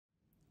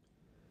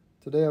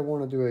Today I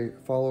want to do a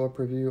follow-up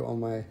review on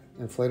my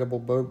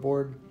inflatable boat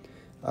board.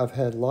 I've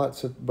had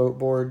lots of boat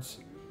boards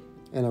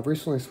and I've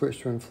recently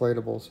switched to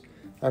inflatables.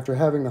 After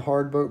having the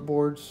hard boat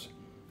boards,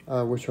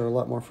 which are a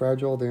lot more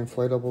fragile, the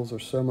inflatables are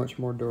so much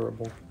more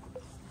durable.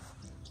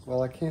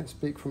 While I can't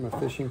speak from a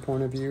fishing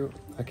point of view,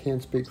 I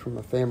can speak from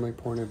a family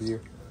point of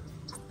view.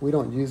 We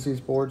don't use these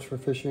boards for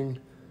fishing,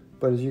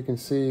 but as you can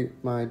see,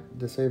 my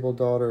disabled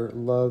daughter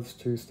loves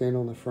to stand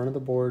on the front of the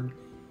board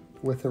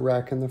with the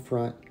rack in the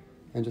front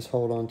and just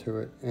hold on to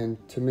it. And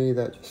to me,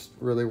 that just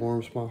really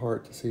warms my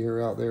heart to see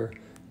her out there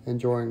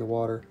enjoying the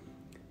water.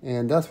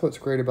 And that's what's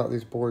great about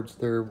these boards.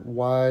 They're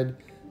wide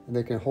and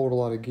they can hold a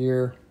lot of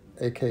gear,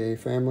 aka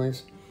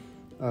families.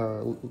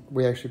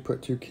 We actually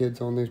put 2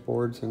 kids on these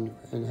boards and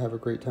have a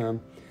great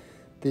time.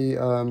 The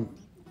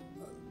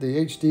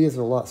HD is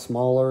a lot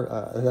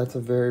smaller. That's a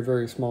very,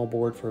 very small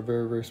board for a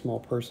very, very small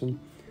person.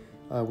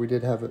 We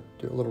did have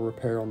do a little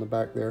repair on the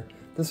back there.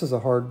 This is a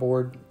hard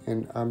board,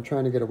 and I'm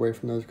trying to get away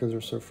from those because they're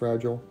so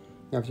fragile.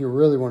 Now, if you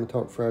really want to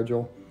talk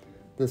fragile,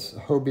 this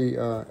Hobie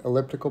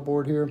elliptical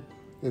board here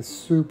is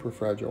super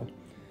fragile.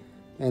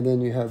 And then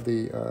you have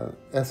the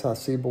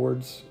SIC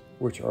boards,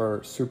 which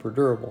are super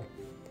durable.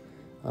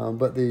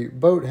 But the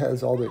boat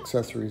has all the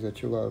accessories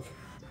that you love.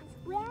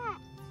 It's wet.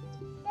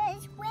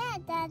 It's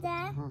wet,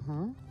 Dada.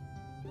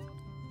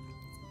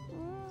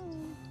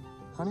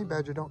 Honey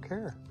badger don't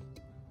care.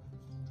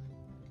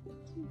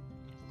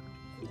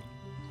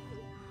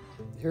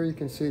 Here you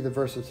can see the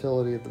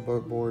versatility of the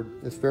boat board.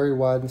 It's very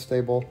wide and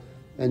stable,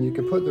 and you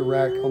can put the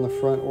rack on the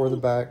front or the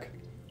back.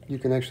 You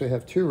can actually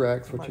have 2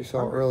 racks, which you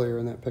saw earlier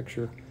in that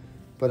picture,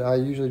 but I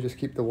usually just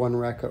keep the 1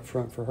 rack up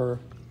front for her.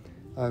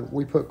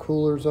 We put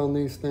coolers on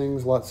these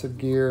things, lots of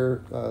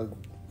gear,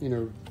 you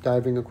know,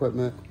 diving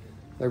equipment,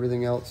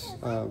 everything else,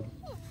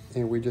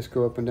 and we just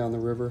go up and down the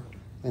river,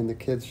 and the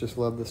kids just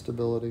love the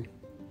stability.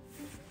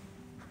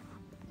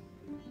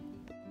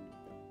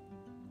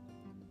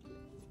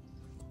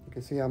 You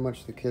can see how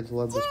much the kids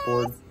love this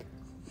board.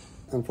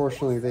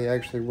 Unfortunately, they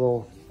actually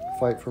will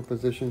fight for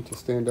position to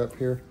stand up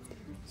here,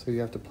 so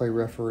you have to play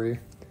referee.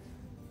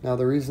 Now,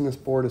 the reason this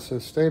board is so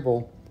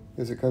stable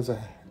is because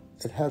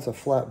it has a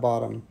flat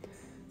bottom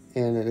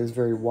and it is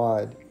very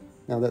wide.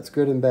 Now, that's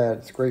good and bad.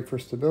 It's great for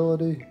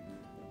stability,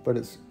 but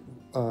it's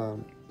a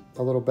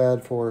little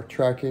bad for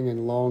tracking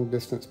and long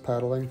distance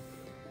paddling.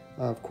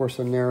 Of course,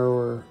 a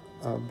narrower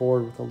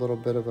board with a little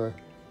bit of a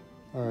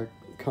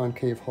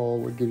concave hull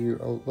would give you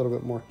a little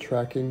bit more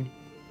tracking,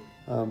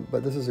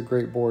 but this is a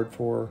great board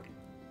for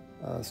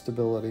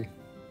stability.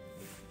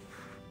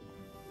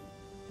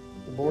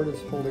 The board is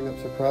holding up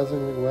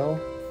surprisingly well,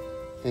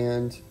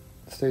 and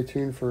stay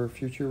tuned for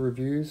future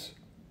reviews.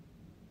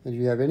 If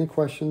you have any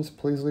questions,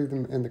 please leave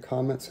them in the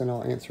comments and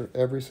I'll answer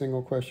every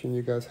single question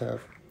you guys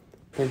have.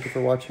 Thank you for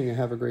watching and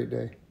have a great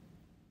day.